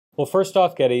Well, first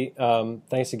off, Geddy,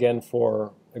 thanks again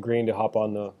for agreeing to hop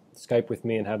on the Skype with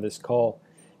me and have this call.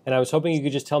 And I was hoping you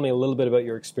could just tell me a little bit about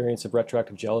your experience of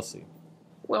retroactive jealousy.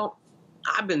 Well,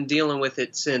 I've been dealing with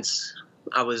it since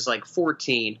I was like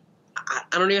 14. I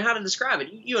don't even know how to describe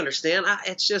it. You understand?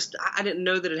 It's just I didn't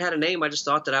know that it had a name. I just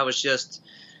thought that I was just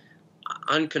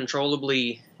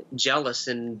uncontrollably jealous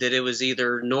and that it was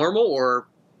either normal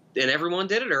and everyone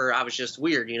did it, or I was just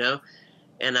weird, you know?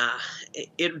 And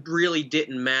it really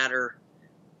didn't matter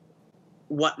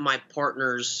what my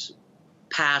partner's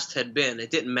past had been. It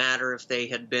didn't matter if they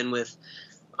had been with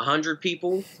 100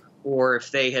 people or if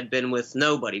they had been with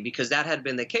nobody, because that had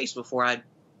been the case before I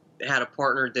had a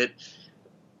partner that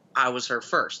I was her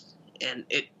first. And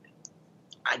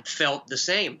I felt the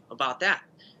same about that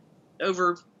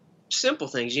over simple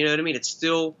things, you know what I mean? It's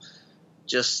still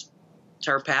just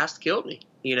her past killed me,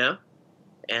 you know?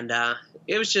 And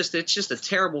it's just a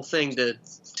terrible thing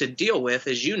to deal with,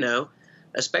 as you know,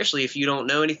 especially if you don't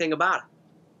know anything about it.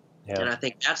 Yeah. And I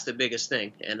think that's the biggest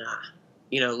thing. And,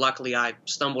 luckily I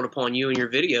stumbled upon you and your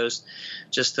videos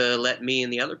just to let me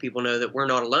and the other people know that we're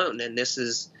not alone. And this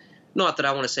is not that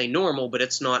I want to say normal, but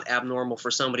it's not abnormal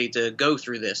for somebody to go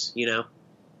through this, you know.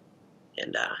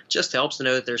 And just helps to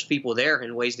know that there's people there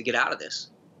and ways to get out of this.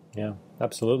 Yeah,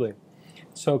 absolutely.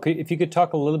 So if you could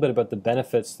talk a little bit about the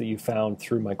benefits that you found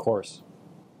through my course.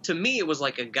 To me, it was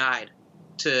like a guide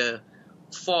to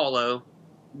follow,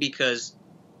 because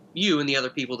you and the other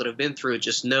people that have been through it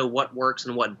just know what works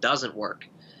and what doesn't work.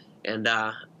 And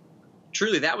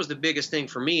truly, that was the biggest thing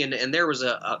for me. And there was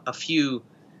a few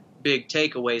big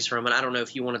takeaways from it. I don't know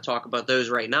if you want to talk about those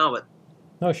right now, but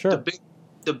Oh, sure.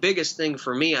 The biggest thing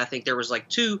for me, I think there was like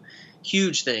two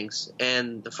huge things.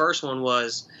 And the first one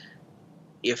was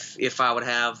if I would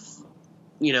have,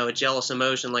 a jealous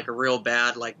emotion, like a real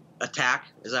bad, like attack,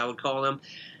 as I would call them,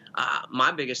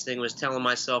 my biggest thing was telling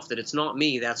myself that it's not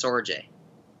me, that's RJ,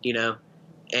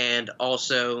 and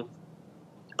also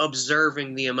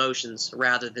observing the emotions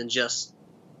rather than just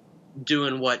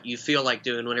doing what you feel like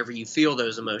doing whenever you feel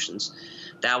those emotions.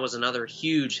 That was another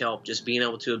huge help, just being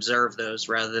able to observe those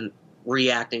rather than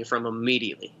reacting from them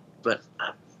immediately. But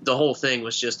the whole thing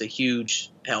was just a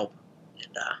huge help,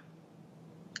 and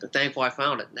I'm thankful I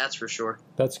found it, that's for sure.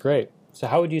 That's great. So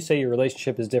how would you say your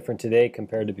relationship is different today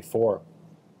compared to before?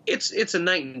 It's a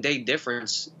night and day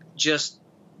difference, just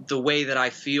the way that I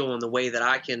feel and the way that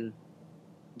I can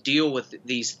deal with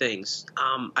these things.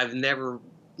 I've never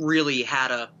really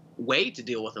had a way to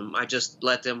deal with them. I just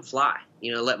let them fly,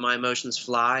 let my emotions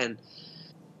fly. And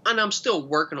I'm still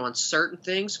working on certain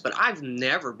things, but I've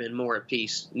never been more at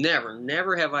peace.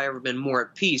 Never have I ever been more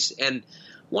at peace. And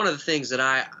one of the things that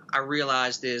I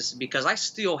realized is, because I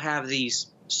still have these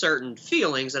certain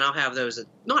feelings, and I'll have those,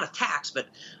 not attacks, but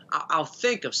I'll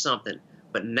think of something.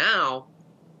 But now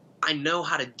I know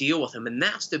how to deal with them, and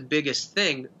that's the biggest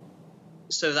thing.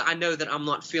 So that I know that I'm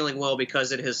not feeling well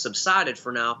because it has subsided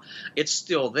for now. It's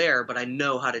still there, but I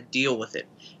know how to deal with it.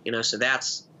 So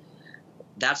that's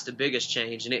the biggest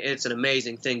change, and it's an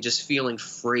amazing thing, just feeling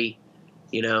free,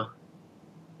 and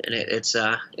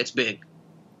it's big.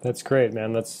 That's great,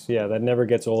 man. That never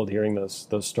gets old, hearing those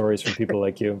stories from people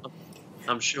like you.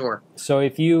 I'm sure. So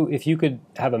if you could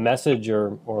have a message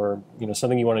or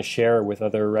something you want to share with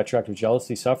other retroactive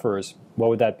jealousy sufferers, what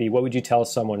would that be? What would you tell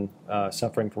someone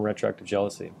suffering from retroactive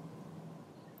jealousy?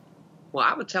 Well,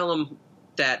 I would tell them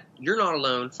that you're not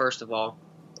alone, first of all,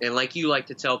 and like you like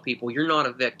to tell people, you're not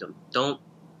a victim. Don't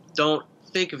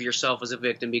think of yourself as a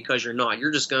victim, because you're not.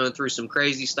 You're just going through some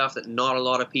crazy stuff that not a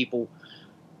lot of people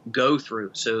go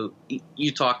through. So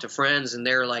you talk to friends and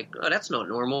they're like, oh, that's not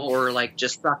normal, or like,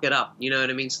 just suck it up, you know what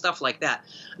I mean? Stuff like that.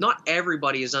 Not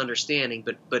everybody is understanding,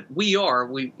 but we are.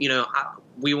 We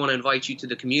want to invite you to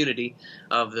the community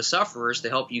of the sufferers to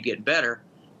help you get better,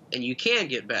 and you can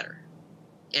get better.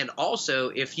 And also,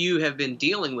 if you have been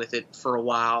dealing with it for a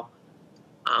while,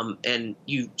 and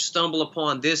you stumble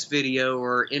upon this video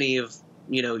or any of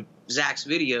Zach's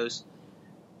videos,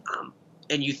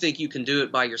 and you think you can do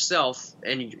it by yourself,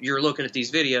 and you're looking at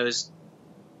these videos,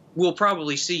 we'll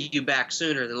probably see you back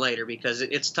sooner than later, because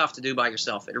it's tough to do by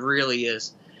yourself. It really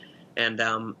is. And,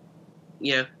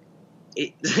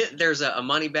 there's a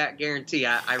money back guarantee.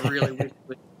 I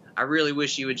really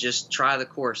wish you would just try the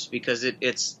course, because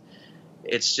it's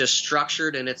just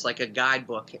structured, and it's like a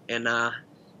guidebook, and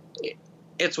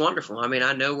it's wonderful. I mean,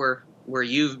 I know where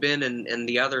you've been and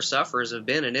the other sufferers have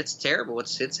been, and it's terrible.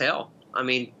 It's hell. I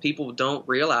mean, people don't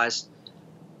realize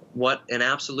what an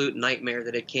absolute nightmare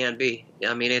that it can be.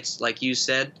 I mean, it's like you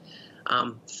said,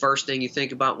 first thing you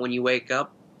think about when you wake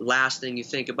up, last thing you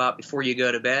think about before you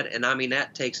go to bed. And I mean,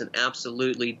 that takes an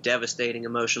absolutely devastating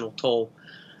emotional toll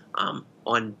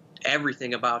on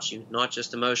everything about you, not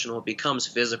just emotional. It becomes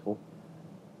physical,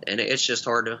 and it's just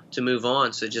hard to move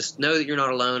on. So just know that you're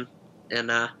not alone,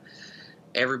 and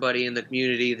everybody in the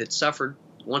community that suffered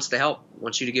wants to help,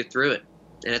 wants you to get through it,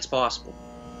 and it's possible.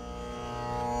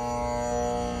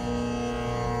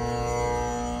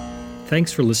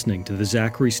 Thanks for listening to the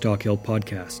Zachary Stockhill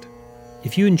podcast.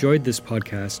 If you enjoyed this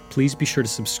podcast, please be sure to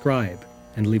subscribe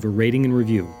and leave a rating and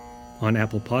review on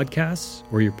Apple Podcasts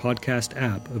or your podcast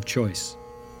app of choice.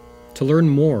 To learn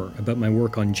more about my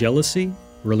work on jealousy,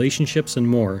 relationships, and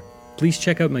more, please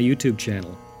check out my YouTube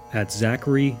channel at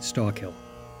Zachary Stockhill.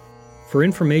 For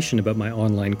information about my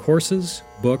online courses,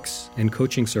 books, and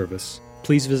coaching service,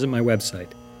 please visit my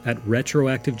website at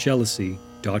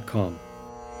retroactivejealousy.com.